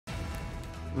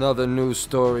Another news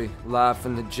story, live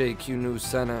from the JQ News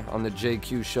Center on the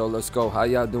JQ Show. Let's go. How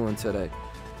y'all doing today?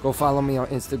 Go follow me on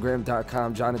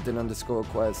Instagram.com,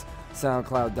 Jonathan_Quest,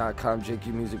 SoundCloud.com, JQ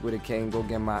Music with a K, and go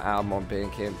get my album on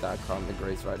Bandcamp.com, The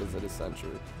Greatest Writers of the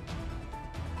Century.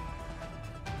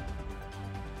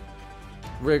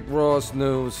 Rick Ross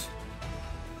news,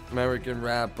 American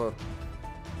rapper.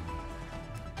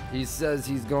 He says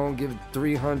he's gonna give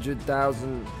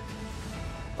 $300,000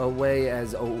 away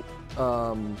as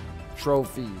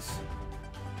trophies,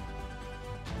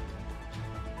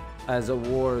 as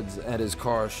awards at his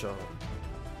car show.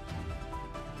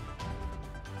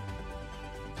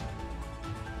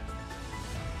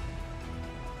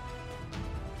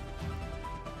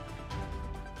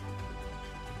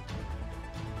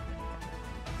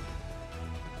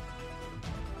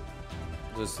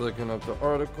 Just looking up the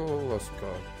article. Let's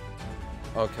go.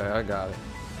 Okay, I got it.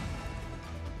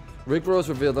 Rick Ross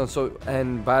revealed on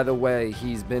and by the way,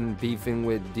 he's been beefing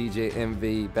with DJ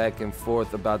Envy back and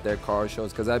forth about their car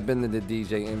shows, because I've been to the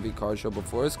DJ Envy car show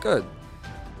before. It's good.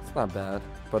 It's not bad.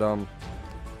 But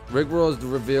Rick Ross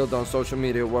revealed on social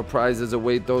media what prizes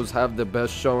await those have the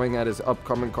best showing at his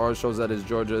upcoming car shows at his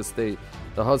Georgia estate.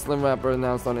 The hustling rapper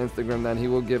announced on Instagram that he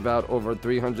will give out over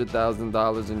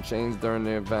 $300,000 in change during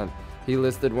the event. He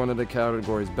listed one of the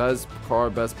categories: Best Car,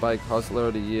 Best Bike, Hustler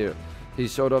of the Year. He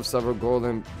showed off several gold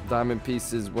and diamond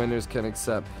pieces winners can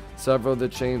accept. Several of the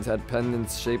chains had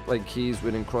pendants shaped like keys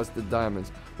with encrusted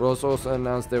diamonds. Ross also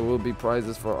announced there will be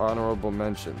prizes for honorable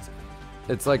mentions.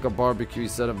 It's like a barbecue, he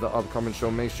said of the upcoming show.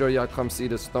 Make sure y'all come see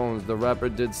the Stones. The rapper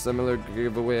did similar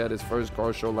giveaway at his first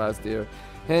car show last year,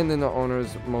 handing the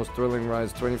owner's most thrilling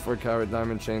rides 24-karat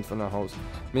diamond chains from the host.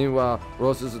 Meanwhile,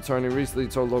 Ross's attorney recently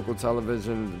told local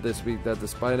television this week that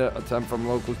despite an attempt from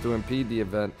locals to impede the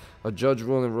event, a judge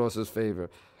ruled in Ross's favor.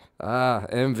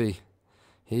 Envy.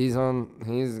 He's doing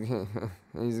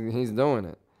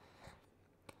it.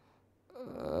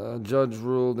 A judge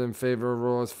ruled in favor of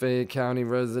Ross. Fayette County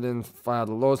residents filed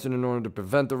a lawsuit in order to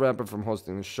prevent the rapper from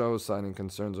hosting the show, citing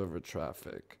concerns over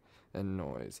traffic and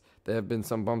noise. There have been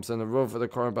some bumps in the road for the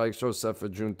car and bike show set for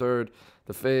June 3rd.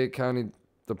 The Fayette County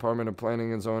Department of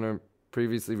Planning and Zoning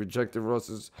previously rejected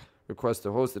Ross's request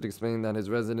to host it, explaining that his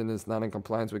residence is not in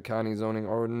compliance with county zoning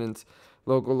ordinance.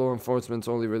 Local law enforcement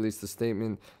only released a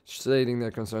statement stating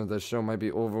their concerns that the show might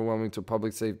be overwhelming to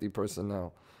public safety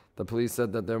personnel. The police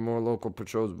said that there more local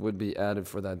patrols would be added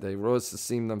for that day. Ross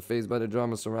seemed unfazed by the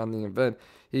drama surrounding the event.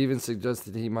 He even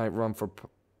suggested he might run for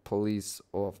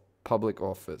public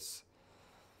office.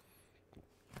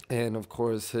 And of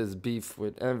course, his beef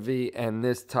with Envy, and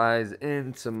this ties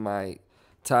into my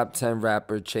top 10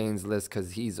 rapper chains list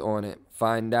because he's on it.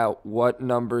 Find out what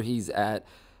number he's at.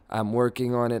 I'm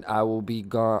working on it. I will be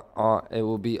gone. It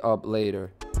will be up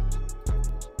later.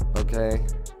 Okay.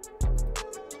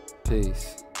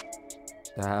 Peace.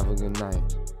 And have a good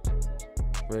night.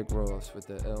 Rick Ross with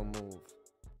the L Move.